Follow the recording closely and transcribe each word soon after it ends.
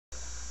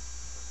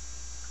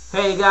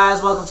Hey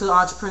guys, welcome to the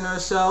Entrepreneur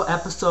Show,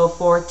 episode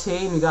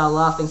 14. We got a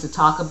lot of things to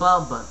talk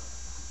about, but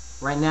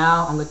right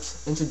now I'm going to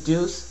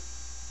introduce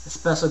a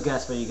special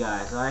guest for you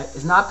guys, alright?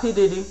 It's not P.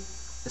 Diddy,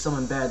 it's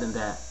someone better than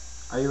that.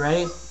 Are you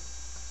ready?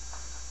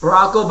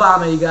 Barack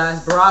Obama, you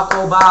guys. Barack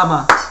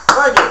Obama.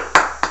 Thank you.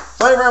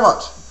 Thank you very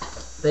much.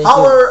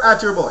 Holler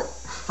at your boy.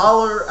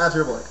 Holler at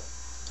your boy.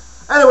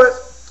 Anyways,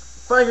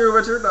 thank you,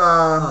 Richard.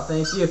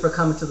 Thank you for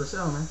coming to the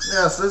show, man.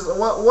 Yes,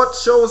 what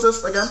show is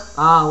this again?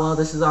 Well,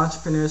 this is the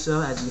Entrepreneur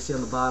Show, as you can see on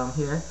the bottom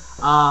here.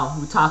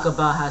 We talk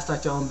about how to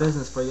start your own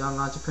business for young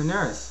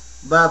entrepreneurs.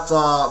 That's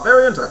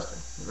very interesting.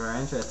 Very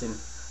interesting.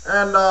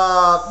 And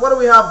what do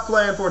we have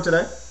planned for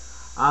today?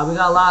 We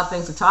got a lot of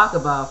things to talk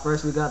about.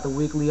 First, we got the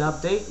weekly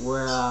update,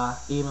 where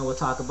Eamon will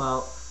talk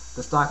about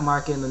the stock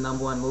market and the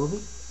 #1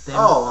 movie. Then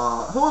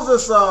who is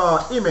this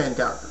E-Man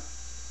character?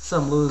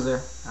 some loser.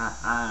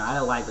 I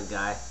don't like the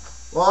guy.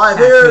 Well, I've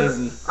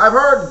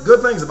heard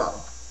good things about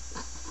him.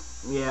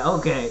 Yeah,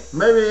 okay.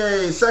 Maybe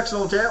a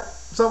sectional champ,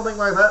 something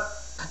like that.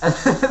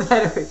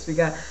 Anyways, we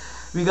got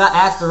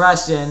Ask the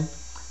Russian.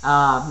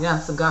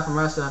 Some guy from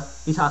Russia.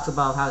 He talks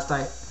about how to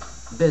start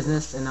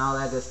business and all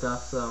that good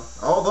stuff. So.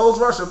 Oh, those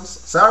Russians.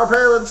 Sarah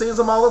Palin sees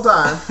them all the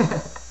time.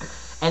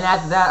 And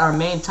after that, our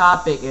main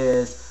topic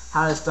is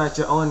how to start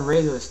your own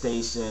radio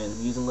station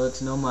using little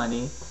to no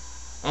money.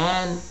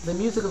 And the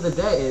music of the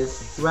day is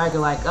Swagger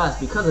Like Us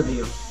because of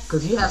you.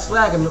 Because you have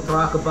swagger,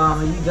 Barack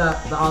Obama. You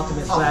got the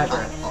ultimate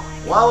swagger.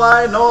 Well,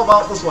 I know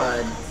about the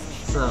swag.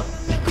 So.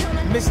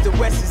 Mr.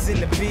 West is in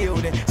the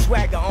building.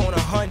 Swagger on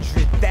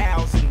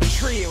 100,000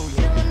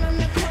 trillion.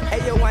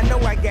 Hey yo, I know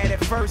I got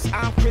it first.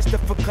 I'm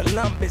Christopher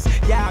Columbus.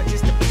 Y'all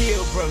just the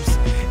pilgrims.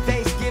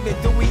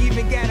 Thanksgiving, do we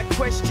even got a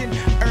question?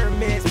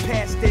 Hermes,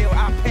 pastel,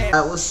 I pass.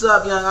 Alright, what's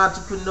up, young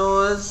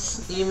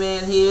entrepreneurs?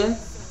 E-Man here.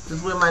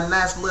 Just wearing my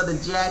nice leather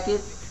jacket.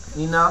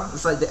 You know,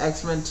 it's like the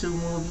X-Men 2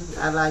 movie.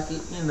 I like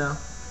it, you know.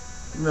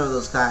 Remember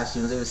those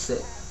costumes, they were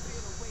sick.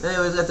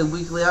 Anyways, we got the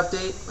weekly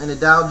update. And the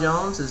Dow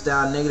Jones is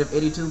down negative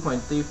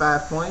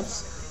 82.35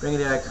 points,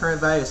 bringing it at a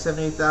current value of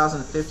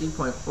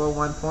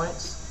 78,050.41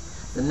 points.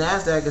 The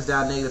Nasdaq is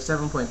down negative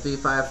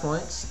 7.35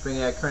 points,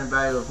 bringing it at a current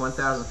value of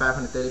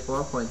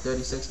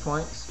 1,534.36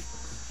 points.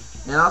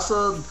 And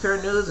also, the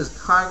current news is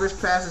Congress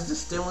passes the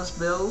stimulus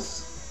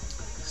bills.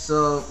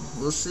 So,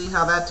 we'll see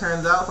how that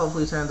turns out.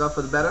 Hopefully it turns out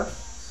for the better.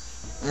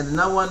 And the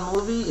 #1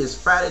 movie is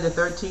Friday the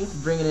 13th,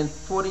 bringing in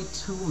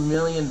 $42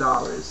 million.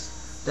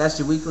 That's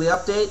your weekly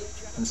update,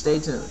 and stay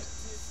tuned.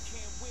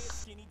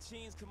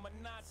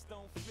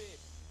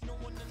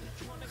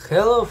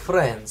 Hello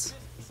friends.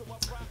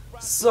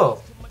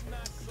 So,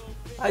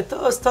 I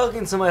was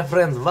talking to my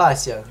friend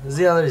Vasya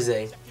the other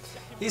day.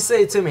 He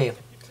said to me,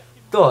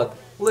 Todd,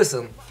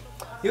 listen,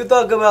 you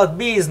talk about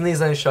business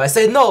on show. I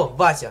said, no,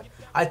 Vasya,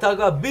 I talk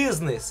about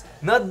business,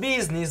 not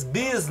business,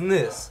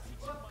 business.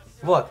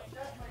 What?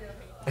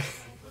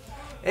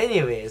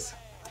 Anyways,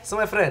 so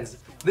my friends,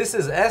 this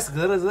is Ask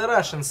the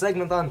Russian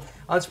segment on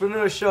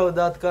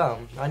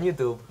entrepreneurshow.com on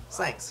YouTube.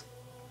 Thanks.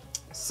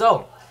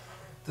 So,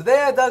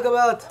 today I talk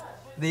about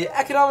the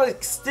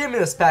economic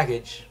stimulus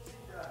package.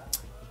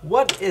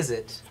 What is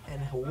it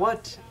and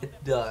what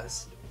it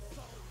does?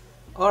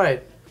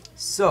 Alright,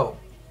 so,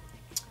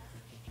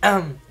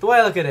 the way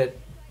I look at it,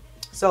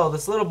 so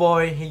this little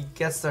boy, he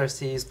gets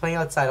thirsty, he's playing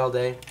outside all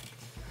day.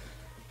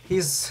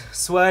 He's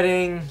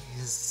sweating,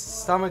 his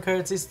stomach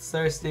hurts, he's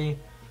thirsty.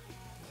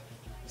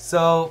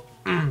 So,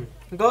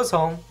 he goes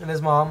home, and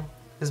his mom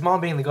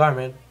being the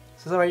government,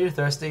 says, alright, you're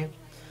thirsty.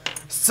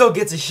 So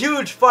gets a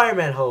huge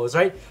fireman hose,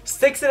 right?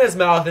 Sticks it in his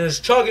mouth and is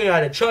chugging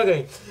at it,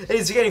 chugging. And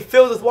he's getting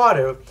filled with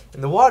water.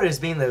 And the water is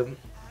being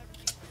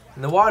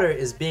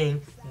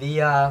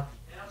the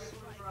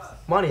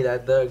money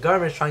that the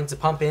government is trying to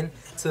pump in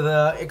to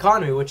the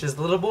economy, which is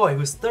the little boy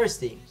who's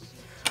thirsty.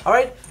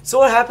 Alright, so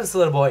what happens to the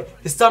little boy?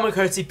 His stomach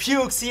hurts, he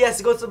pukes, he has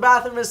to go to the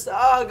bathroom, and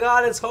oh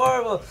god, it's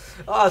horrible.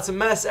 Oh, it's a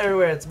mess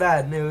everywhere, it's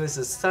bad news.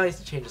 His stomach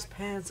to change his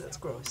pants, that's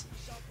gross.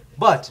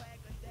 But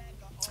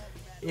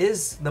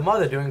is the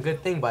mother doing a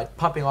good thing by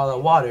pumping all the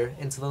water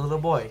into the little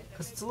boy?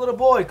 Because it's a little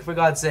boy, for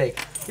God's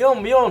sake. You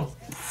don't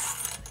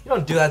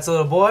do that to a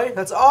little boy.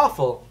 That's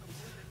awful.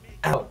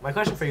 My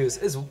question for you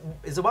is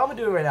Obama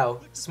doing right now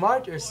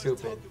smart or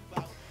stupid?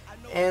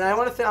 And I'm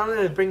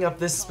gonna bring up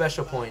this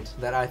special point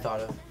that I thought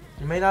of.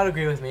 You may not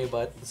agree with me,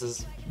 but this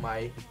is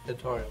my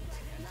editorial.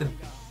 The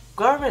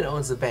government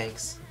owns the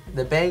banks.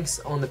 The banks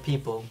own the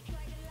people.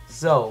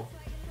 So,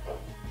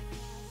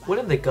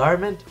 wouldn't the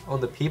government own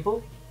the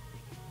people?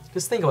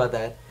 Just think about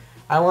that.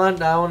 I want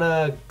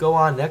to go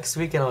on next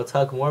week and I'll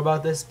talk more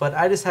about this, but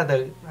I just had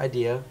the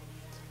idea,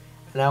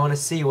 and I want to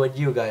see what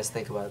you guys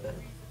think about that.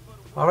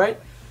 Alright?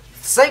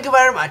 Thank you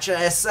very much.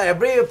 I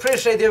really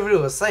appreciate your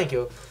views. Thank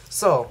you.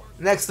 So,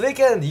 next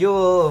weekend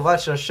you'll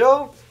watch a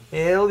show.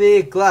 It'll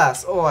be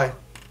glass. Oh,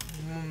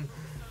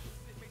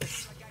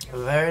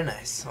 very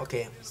nice.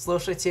 Okay,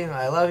 слушайте,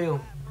 I love you.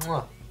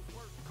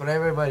 For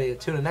everybody,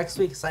 tune in next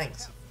week.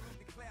 Thanks.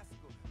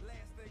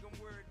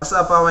 What's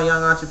up, all my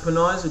young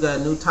entrepreneurs? We got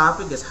a new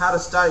topic. It's how to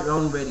start your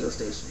own radio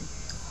station.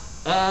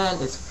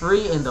 and it's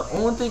free, and the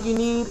only thing you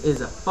need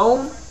is a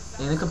phone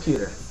and a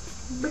computer.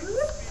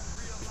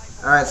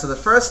 Alright, so the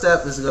first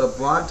step is to go to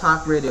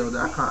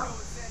blogtalkradio.com,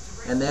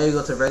 and there you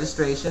go to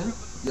registration.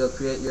 You'll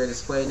create your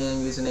display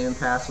name, username, and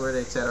password,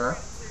 etc.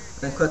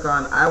 Then click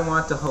on I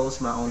want to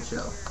host my own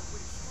show.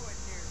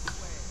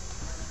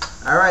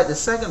 Alright, the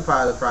second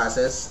part of the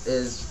process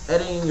is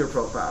editing your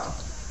profile.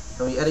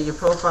 So when you edit your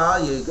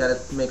profile, you gotta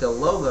make a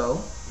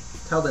logo,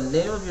 tell the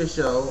name of your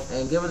show,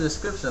 and give a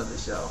description of the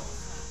show.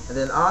 And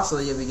then also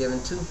you'll be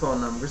given 2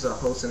 phone numbers, a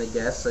host and a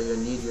guest, so you'll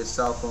need your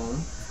cell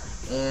phone.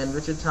 And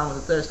Richard, tell me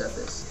what the third step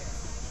is.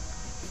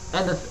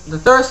 And the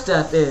third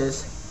step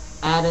is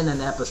adding an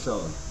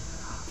episode.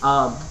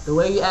 The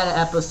way you add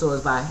an episode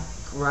is by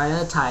writing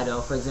a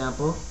title, for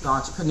example, The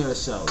Entrepreneur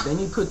Show. Then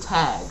you put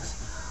tags.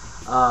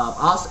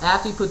 Also,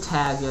 after you put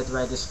tags, you have to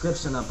write a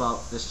description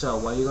about the show,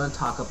 what you're going to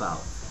talk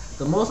about.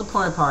 The most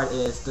important part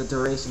is the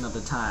duration of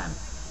the time.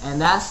 And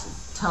that's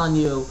telling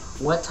you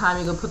what time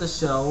you're going to put the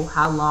show,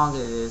 how long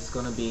it is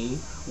going to be,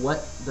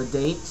 what the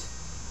date,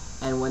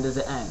 and when does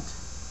it end.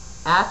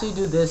 After you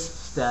do this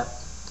step,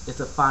 it's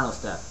the final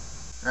step.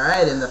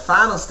 Alright, and the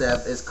final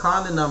step is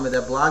calling the number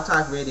that Blog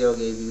Talk Radio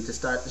gave you to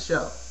start the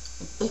show.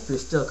 And if you're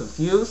still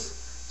confused,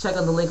 check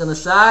on the link on the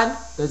side.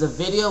 There's a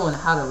video on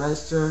how to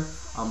register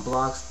on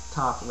Blog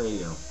Talk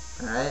Radio.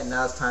 Alright,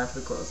 now it's time for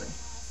the closing.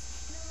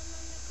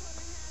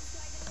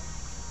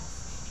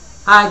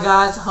 Hi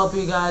guys, hope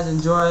you guys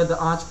enjoyed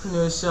the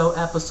Entrepreneur Show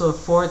episode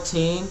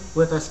 14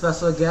 with our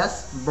special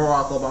guest,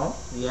 Barack Obama.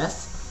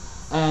 Yes.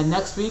 And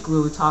next week we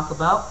will talk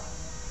about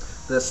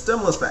the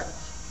stimulus package.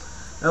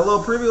 A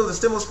little preview of the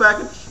stimulus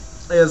package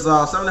is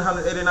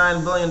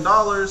 $789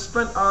 billion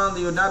spent on the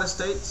United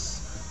States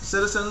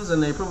citizens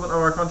and the improvement of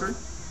our country.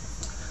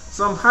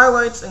 Some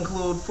highlights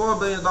include $4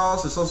 billion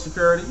to Social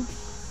Security,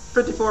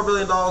 $54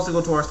 billion to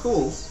go to our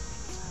schools,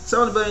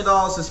 $70 billion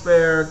to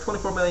spare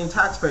 24 million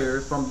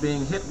taxpayers from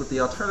being hit with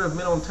the alternative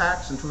minimum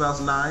tax in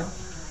 2009,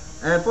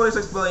 and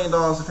 $46 billion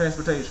to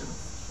transportation.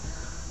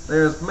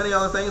 There's many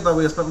other things that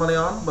we have spent money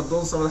on, but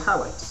those are some of the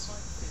highlights.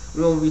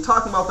 We will be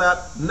talking about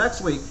that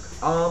next week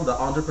on the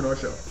Entrepreneur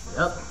Show.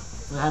 Yep.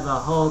 We have a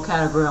whole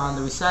category on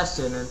the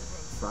recession and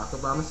Barack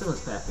Obama's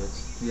stimulus package.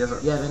 Yes, sir.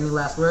 You have any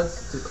last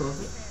words to close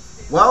it?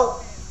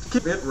 Well,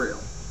 keep it real.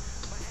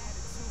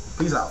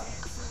 Peace out.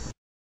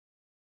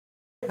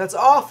 That's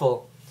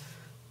awful.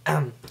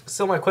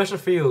 So my question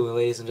for you,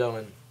 ladies and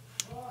gentlemen,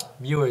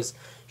 viewers,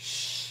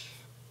 shh,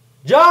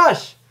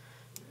 Josh,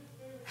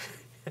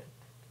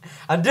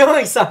 I'm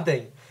doing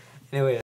something. Anyway.